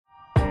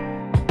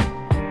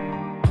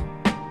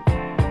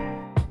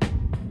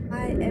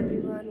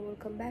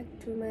welcome back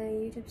to my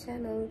YouTube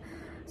channel.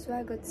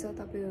 स्वागत छ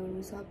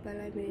तपाईहरु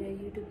सबैलाई मेरो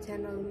YouTube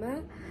च्यानलमा।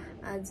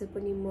 आज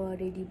पनि म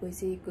रेडी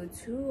भइसकेको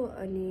छु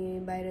अनि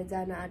बाहिर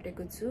जान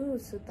आँटेको छु।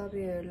 सो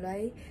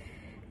तपाईहरुलाई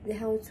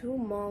देखाउँछु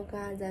म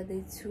कहाँ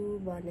जाँदै छु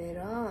भनेर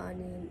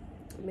अनि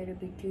मेरो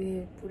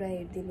भिडियो पुरा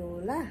हेर्दिनु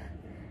होला।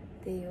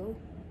 त्यही हो।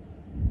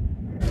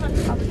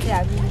 अब चाहिँ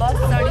हामी बस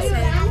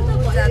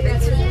चढिसकेको जाँदै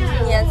छु।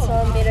 यहाँ छ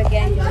मेरो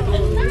ग्याङहरु।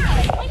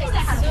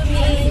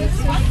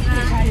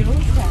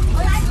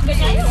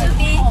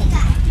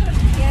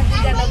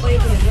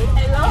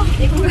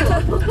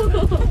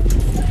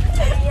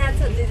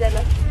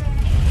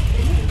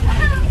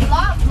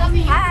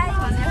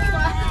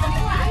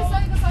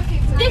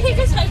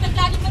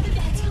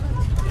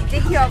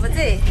 देखियो अब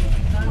चाहिँ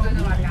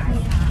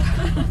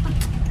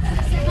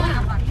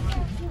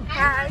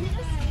हाय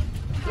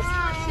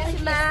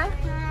सुषमा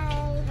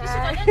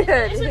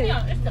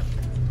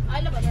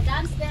अहिले भने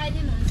डान्स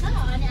देखाइदिनुहुन्छ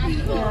अनि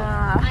आजको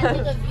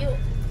भ्यू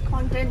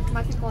कन्टेन्ट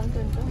माथि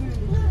कन्टेन्ट हो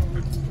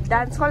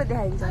डान्स कसले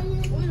देखाइन्छ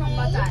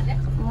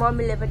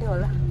मम्मीले पनि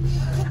होला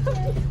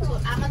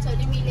आमा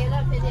छोरी मिलेर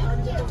फेरि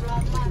अन्जुको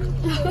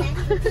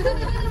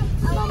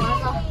ब्लगमा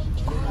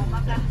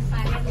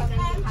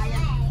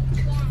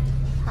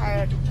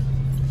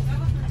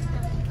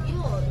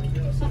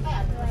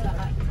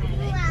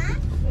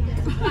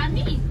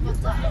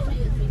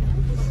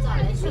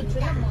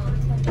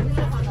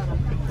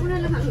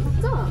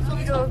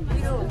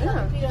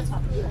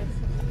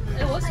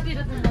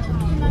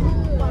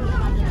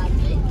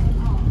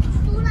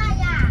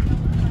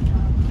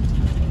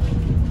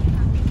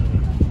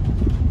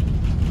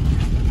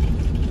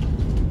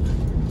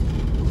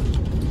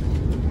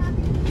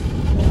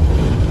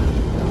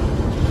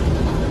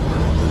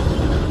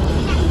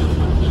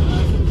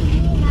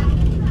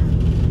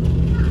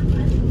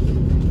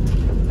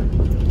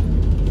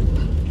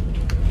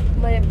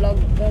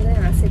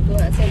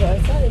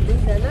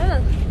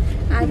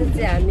आज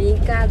चाहिँ हामी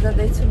कहाँ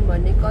जाँदैछौँ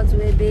भने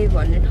कजुवे बे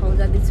भन्ने ठाउँ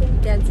जाँदैछौँ।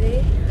 त्यहाँ चाहिँ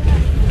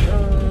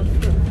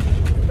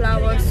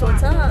फ्लावर सो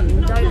छ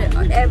जहिले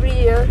एभ्री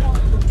इयर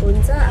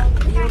हुन्छ।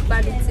 यो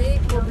पालि चाहिँ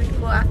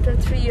कोभिडको आफ्टर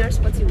 3 इयर्स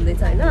पछि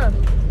हुँदैछ होइन।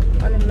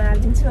 अहिले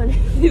मारिदिन्छु अनि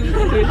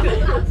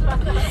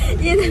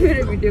यो त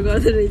मेरो भिडियो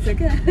गर्दो रहेछ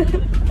क्या।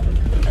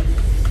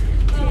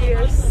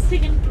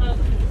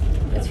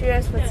 3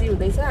 इयर्स पछि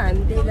हुँदैछ।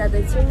 हामी त्यही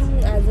जाँदैछौँ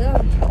आज।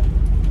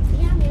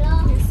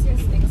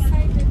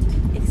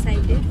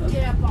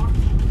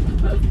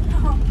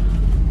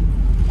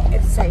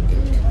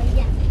 Excited.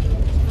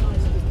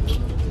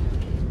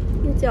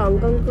 यो चाहिँ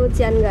हङकङको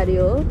च्यान गाडी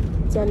हो।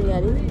 च्यान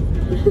गाडी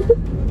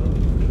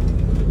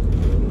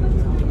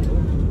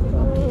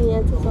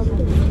यहाँ चाहिँ सबै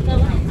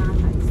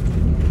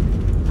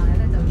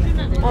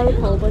अरू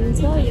ठाउँ पनि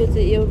छ। यो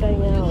चाहिँ एउटा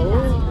यहाँ हो।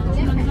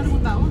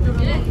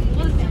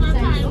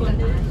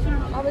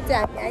 अब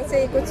चाहिँ हामी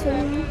आइसकेको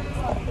छौँ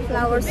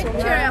फ्लावर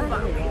सोमा।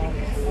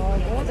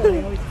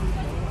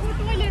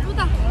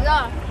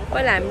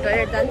 पहिला हामी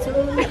टोयलेट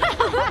जान्छौँ।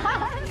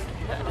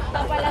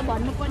 तपाईँलाई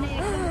भन्नुपर्ने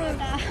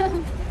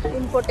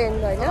इम्पोर्टेन्ट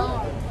होइन।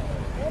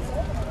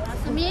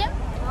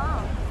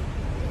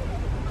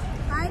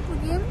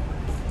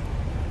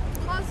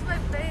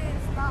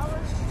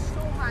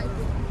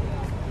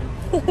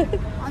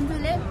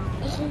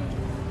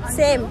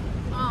 सेम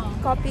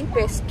कपी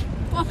पेस्ट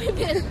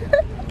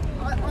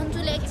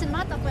अन्जुले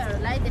एकछिनमा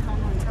तपाईँहरूलाई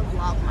देखाउनुहुन्छ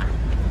भ्लगमा।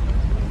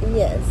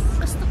 यस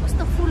कस्तो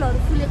कस्तो फुलहरू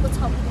फुलेको छ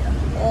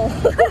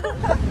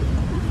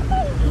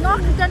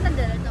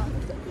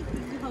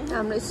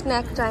हाम्रो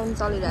स्न्याक टाइम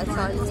चलिरहेछ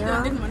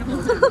यहाँ।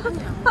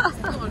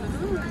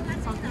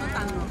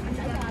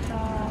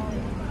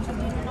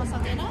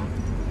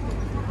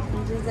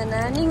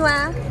 दुईजना निवा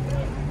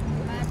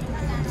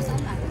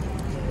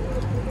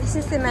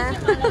सिसेमा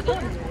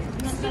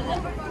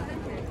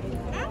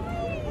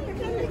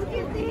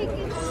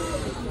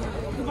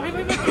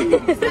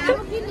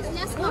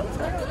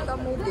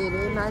एकदमै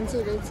धेरै मान्छे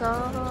रहेछ।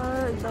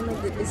 एकदमै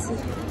बेसी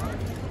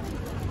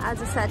आज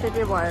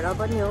स्याटरडे भएर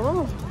पनि हो।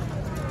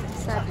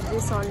 स्याटरडे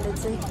सन्डे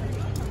चाहिँ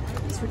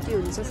छुट्टी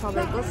हुन्छ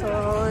सबैको। सो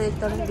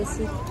एकदम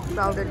बेसी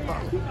क्राउडेड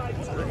भएको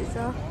रहेछ।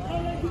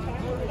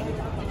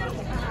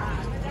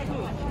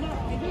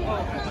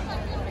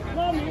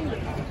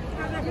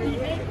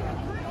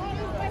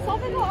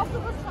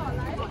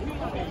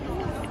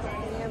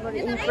 यहाँबाट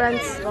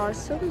इन्ट्रान्स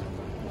गर्छौँ।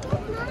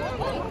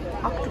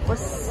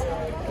 अक्टोपस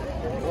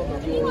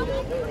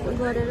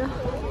गरेर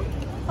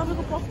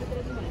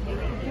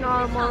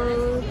नर्मल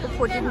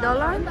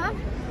 $14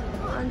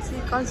 अनि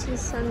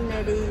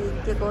कन्सेसनरी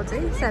दिएको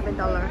चाहिँ $7।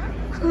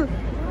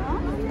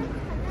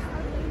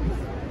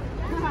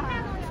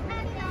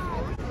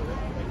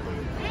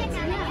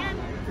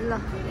 ल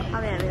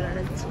अब हामी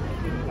जान्छौँ।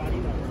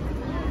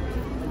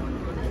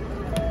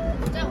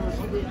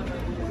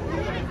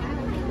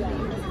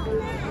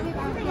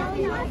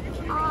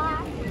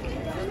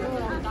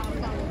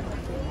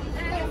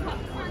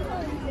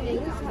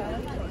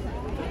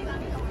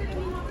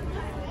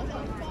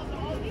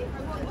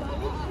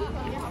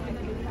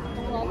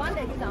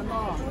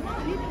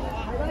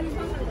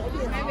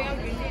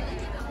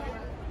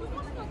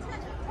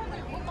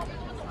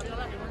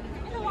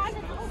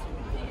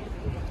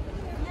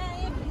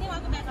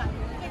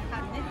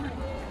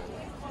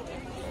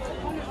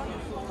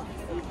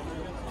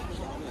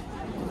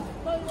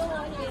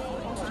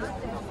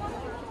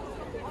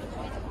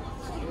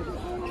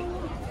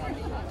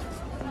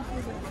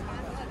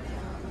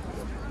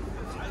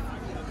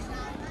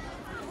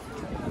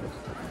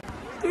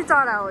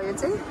 चरा हो यो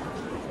चाहिँ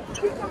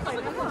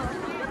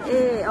ए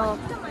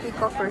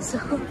पिकअप रहेछ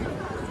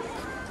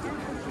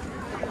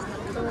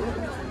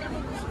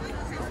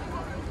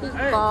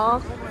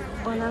पिकअप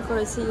बनाएको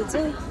रहेछ यो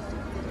चाहिँ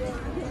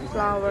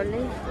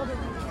फ्लावरले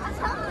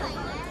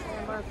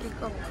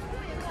पिकअप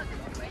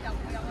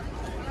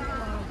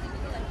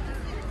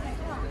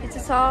यो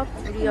चाहिँ सब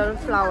रियल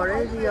फ्लावर है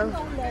रियल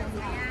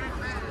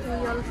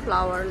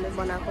फ्लावरले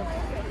बनाएको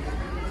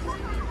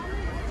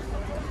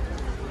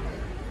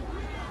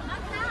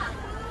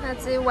यहाँ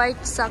चाहिँ व्हाइट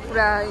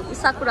साकुरा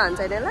भन्छ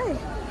यसलाई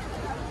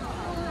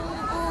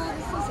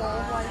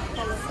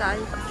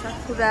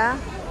साकुरा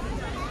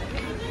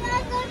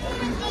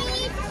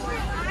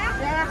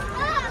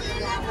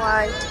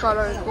व्हाइट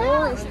कलरको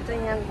यस्तो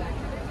यहाँ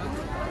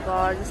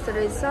घर जस्तो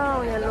रहेछ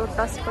यहाँ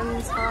लोटस पनि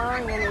छ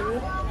यहाँनिर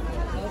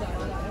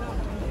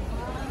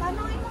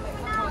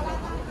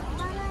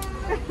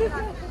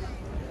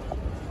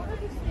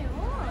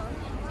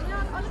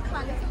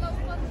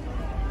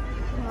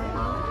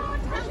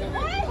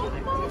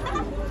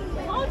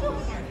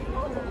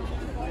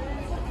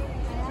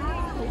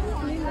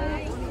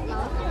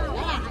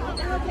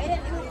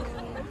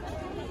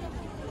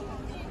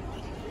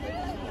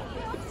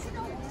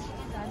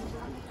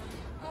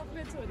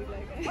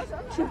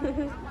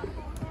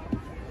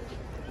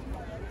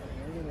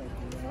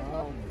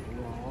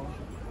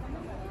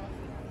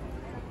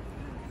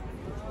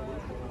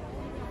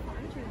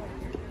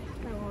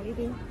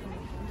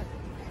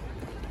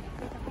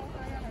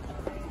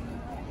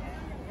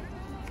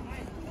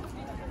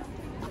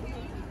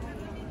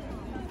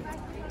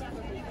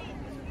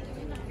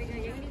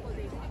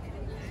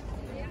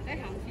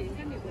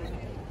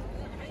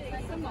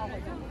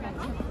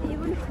यो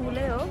पनि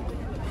फुलै हो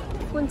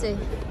कुन चाहिँ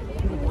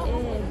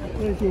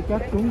यो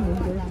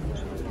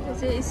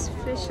चाहिँ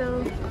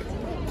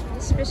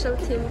special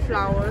theme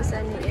flowers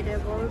and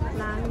edible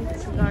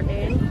plants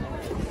garden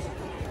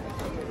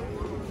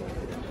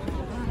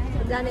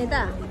जाने त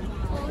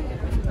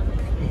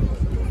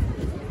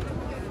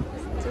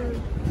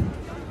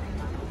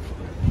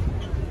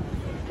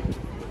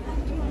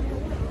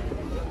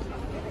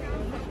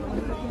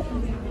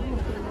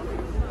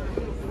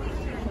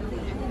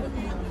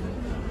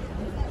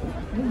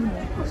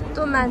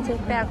कस्तो मान्छे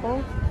प्याएको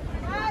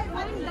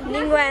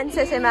Ningguan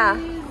sesema.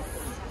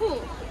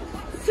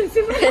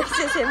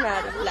 Sesema,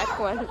 black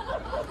one.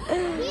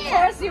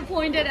 First you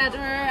pointed at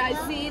her, I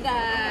see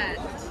that.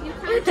 You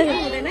can't do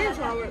the nice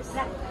flowers.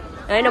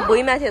 I know,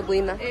 buima थियो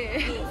buima.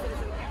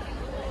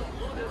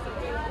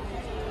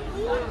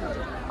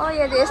 Oh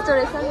yeah, the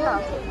restoration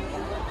lah.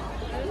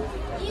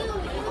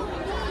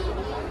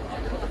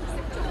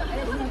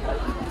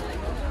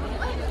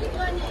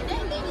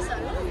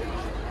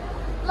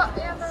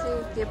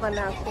 के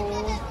बनाएको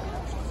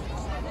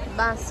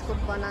बाँसको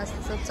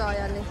बनाएको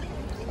चयाले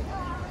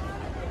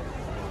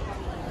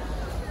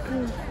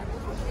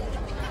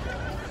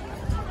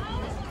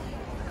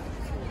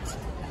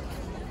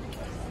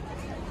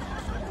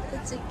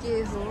के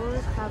हो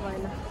थाहा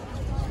भएन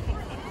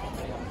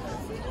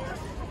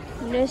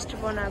नेस्ट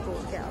बनाएको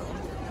हो क्या हो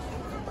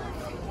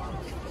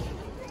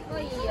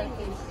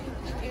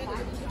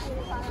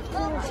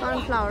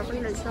सनफ्लावर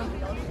पनि रहेछ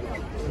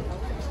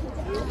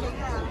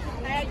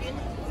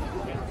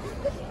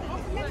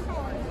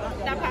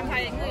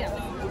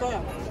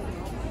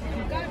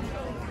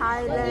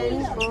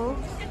Thailand को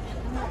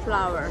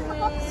flower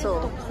so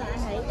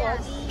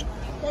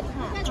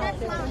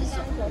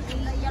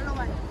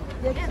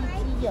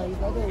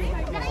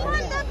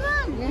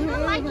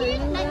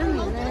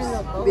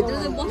Betul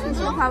tu bos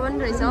tu kawan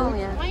risau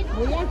ya.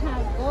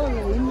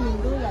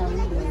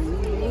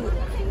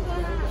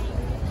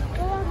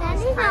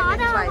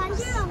 Thailand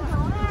vibes.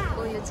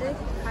 Oh ya cik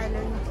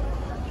Thailand.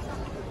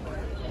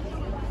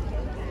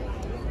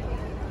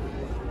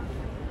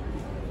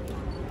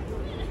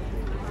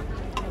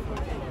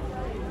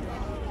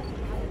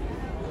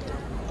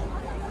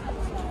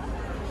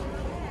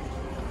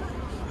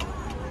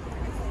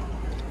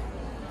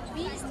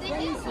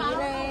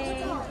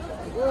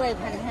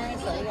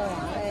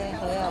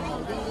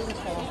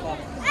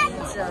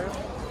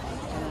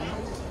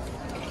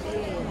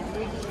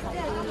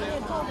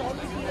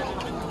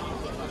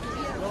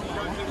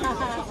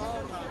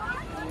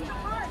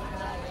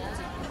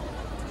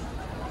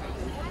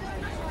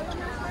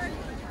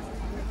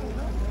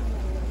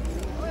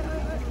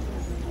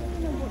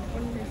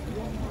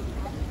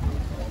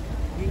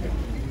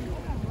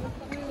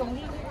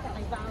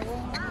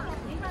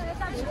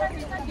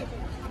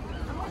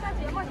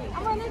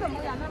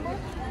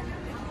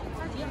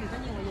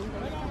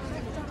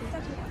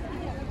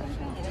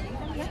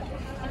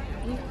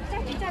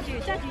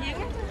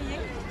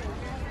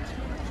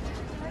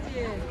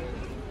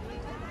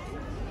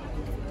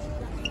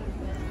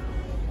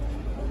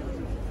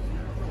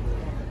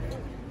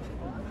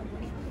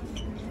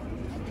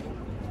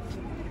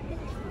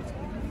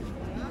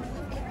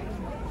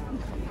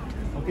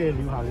 OK， 撩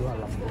下淋。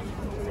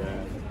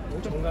好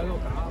重㗎呢個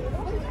架。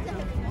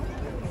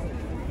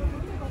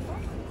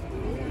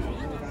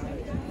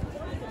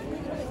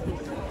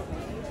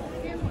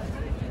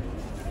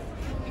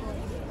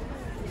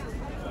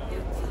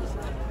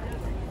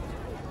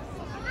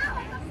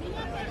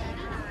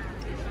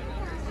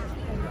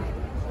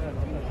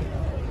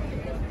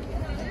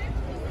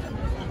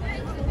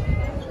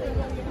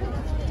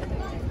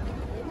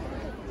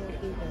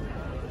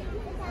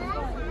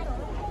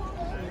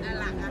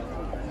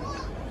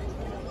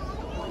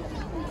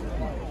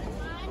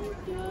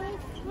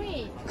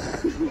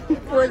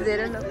pose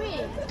हेर न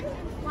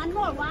One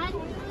more, 1, 2,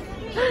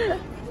 3.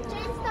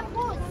 Change the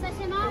pose.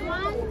 Sashima,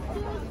 1,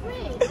 2,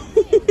 3.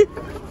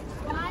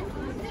 1,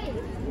 2, 3.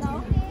 No,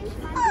 okay.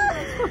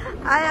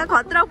 आया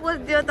खतरा पोज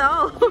दियो त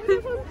हो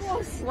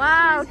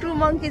wow to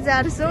monkeys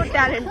are so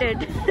talented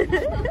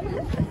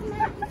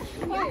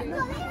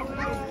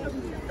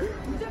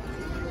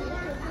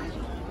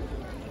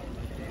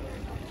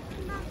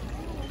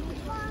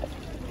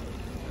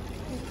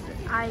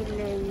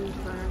Island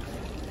park.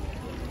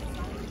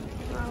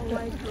 Wow,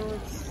 white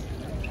roads.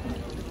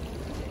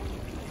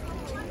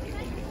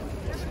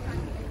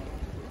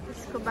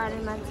 इसको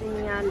बारेमा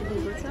चाहिँ यहाँ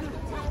लेखेको छ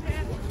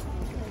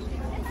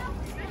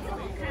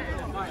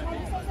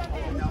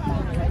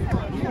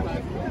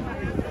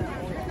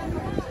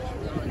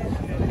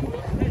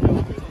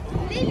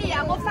Lily 啊，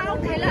我翻屋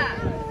企啦。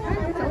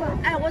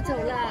哎，我走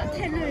了，太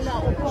累了，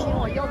我不行，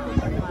我腰不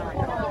疼了。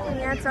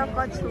 यहाँ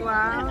चक्कछुवा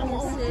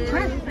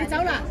你走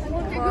了。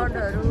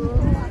 बर्डहरू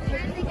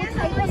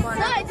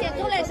上一节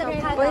过来是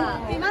他的。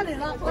你哪里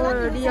了？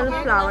 रियल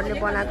फ्लावरले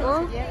बनाएको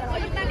我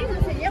意大利去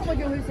吃烟，我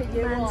就会吃烟。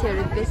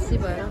 मान्छेहरू बेसी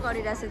भएर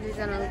गरिरहेको छ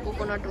दुईजना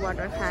कोकोनट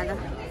वाटर खाएर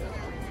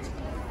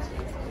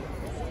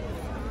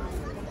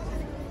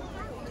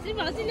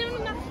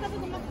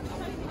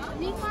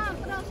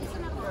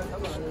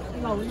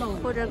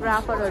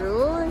फोटोग्राफरहरू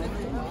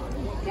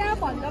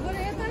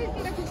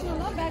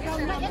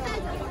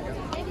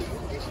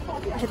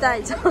यता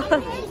आइज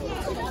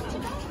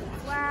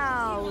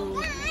वाउ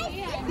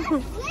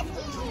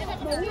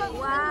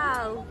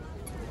वाउ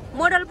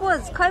मोडल पोज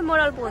खै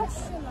मोडल पोज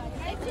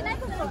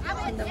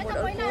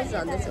मोडल पोज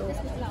भन्दैछु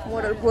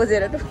मोडल पोज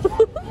हेर त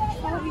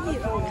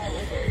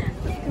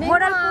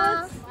मोडल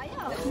पोज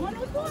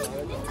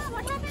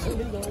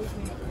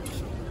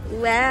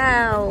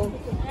वाउ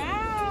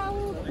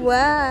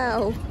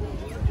वाउ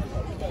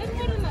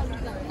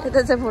यता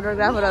चाहिँ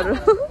फोटोग्राफरहरू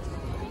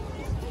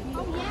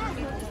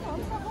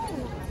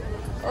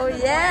ओ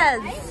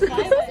यस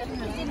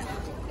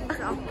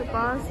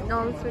octopus,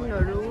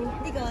 dolphinहरू,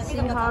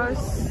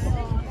 seahorse.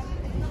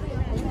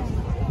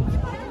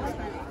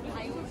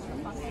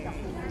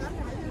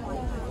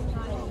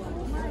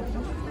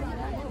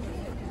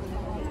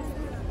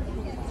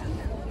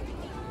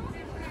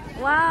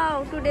 Wow,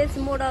 today's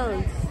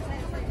models.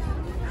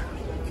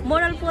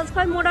 Model pose,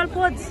 koi model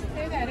pose.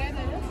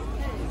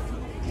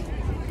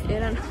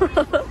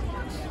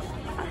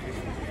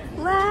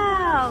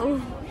 Wow.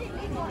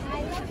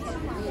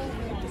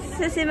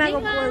 Sesimaको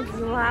pose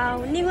wow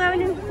निगुमा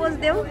पनि पोज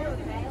देऊ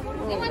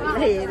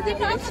हेर्दै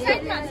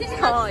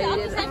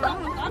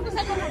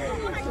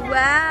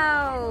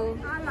wow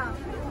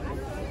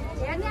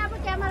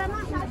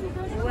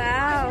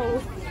wow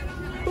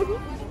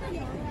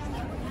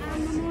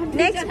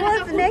next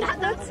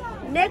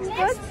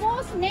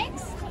pose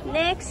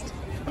next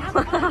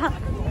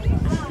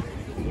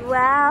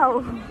wow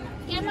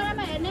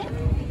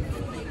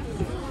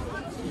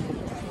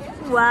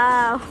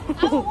wow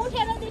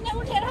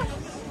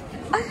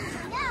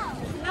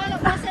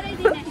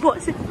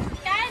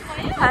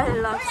I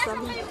love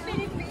some.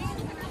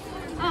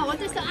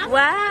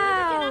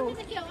 Wow.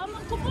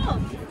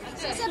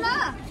 Sesema.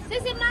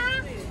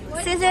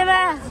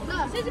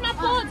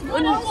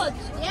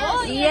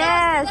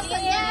 Yes.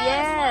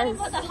 Yes.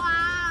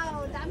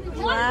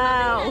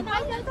 Wow.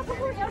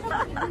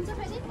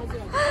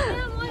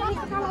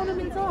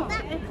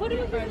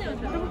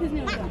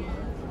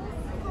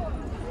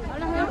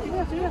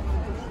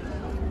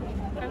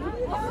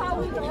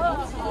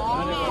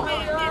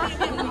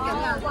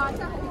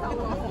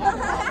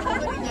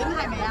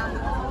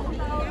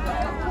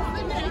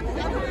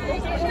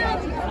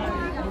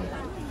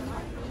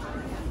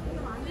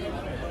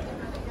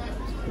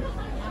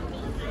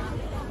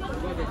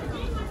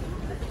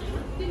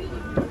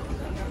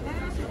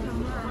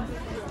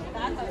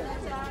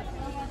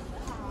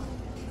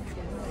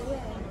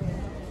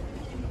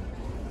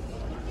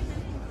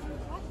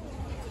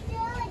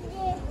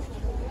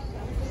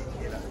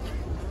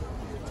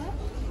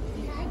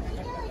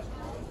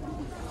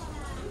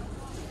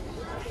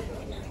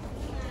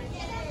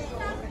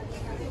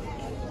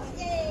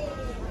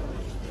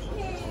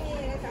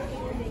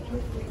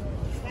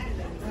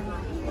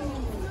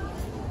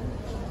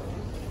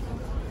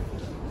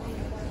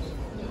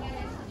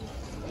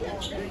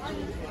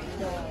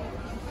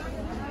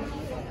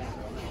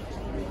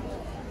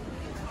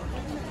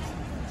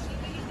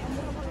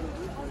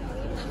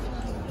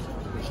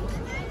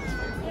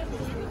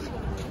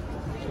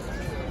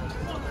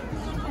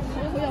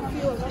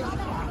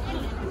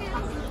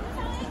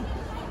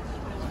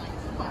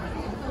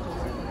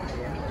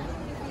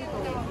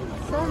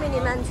 So many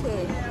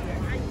manchey.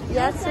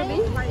 Yes, Subi?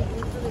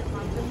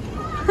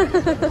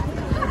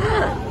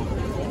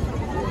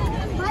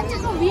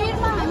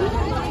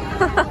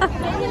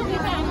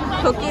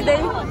 ठोकिँदै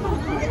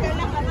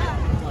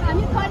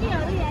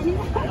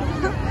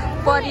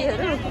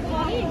परिहरू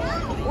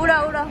उडा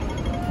उडा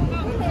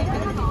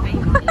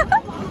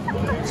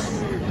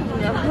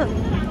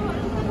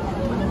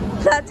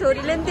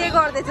छोरीले पनि त्यही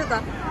गर्दैछ त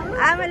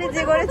आमाले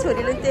जे गरे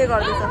छोरीले पनि त्यही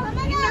गर्दैछ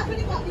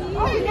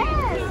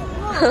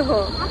You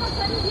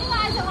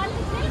guys want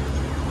to drink?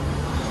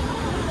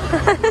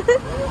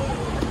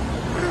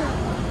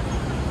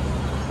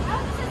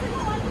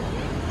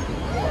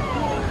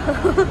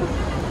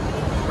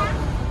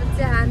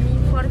 हामी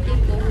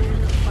फर्केको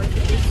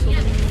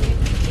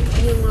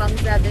युङलङ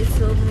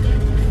जाँदैछौँ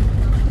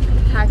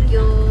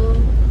थाक्यो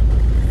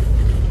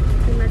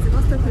तिमीलाई चाहिँ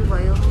कस्तो फिल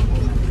भयो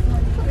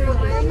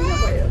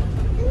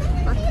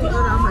कस्तो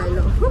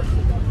रमाइलो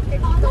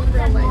एकदम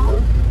रमाइलो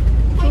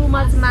टु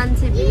मच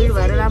मान्छे भिड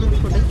भएर राम्रो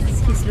फोटो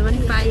खिच्नु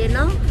पनि पाएन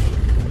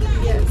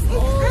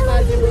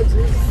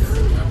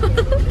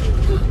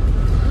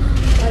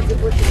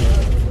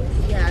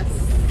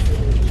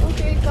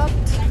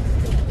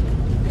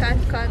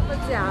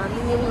चाहिँ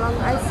हामी युङलङ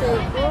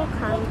आइसकेको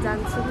खानु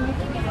जान्छौँ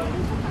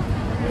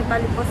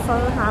नेपाली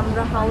पसल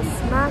हाम्रो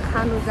हाउसमा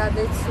खानु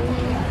जाँदैछु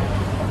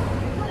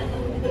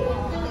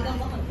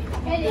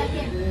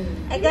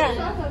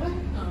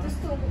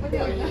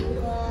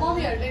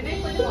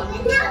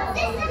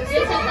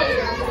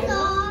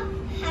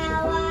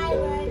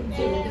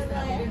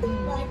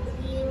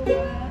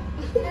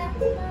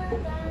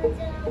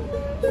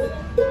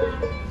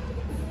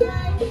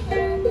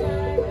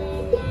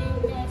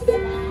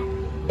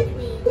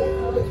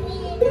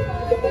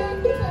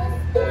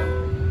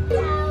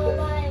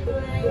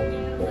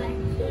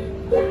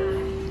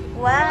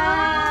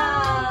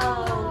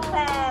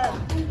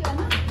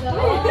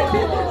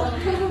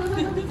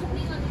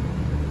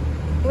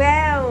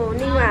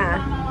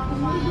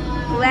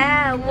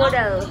Wow,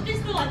 model.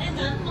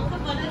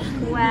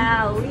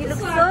 Wow, you look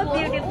so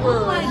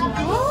beautiful.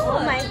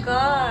 Oh my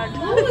god.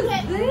 What is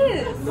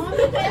this?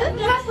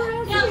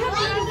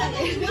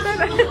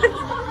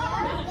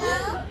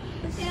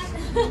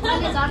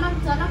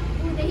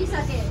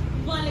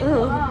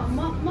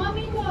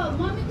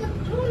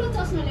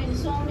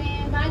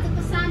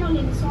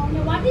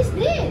 What is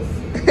this?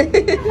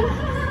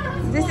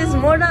 This is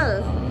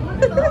model.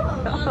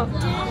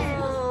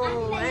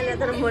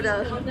 Another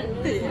model.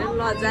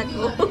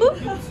 Lojako.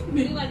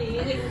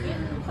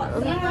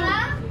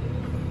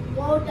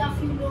 Both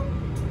of you look.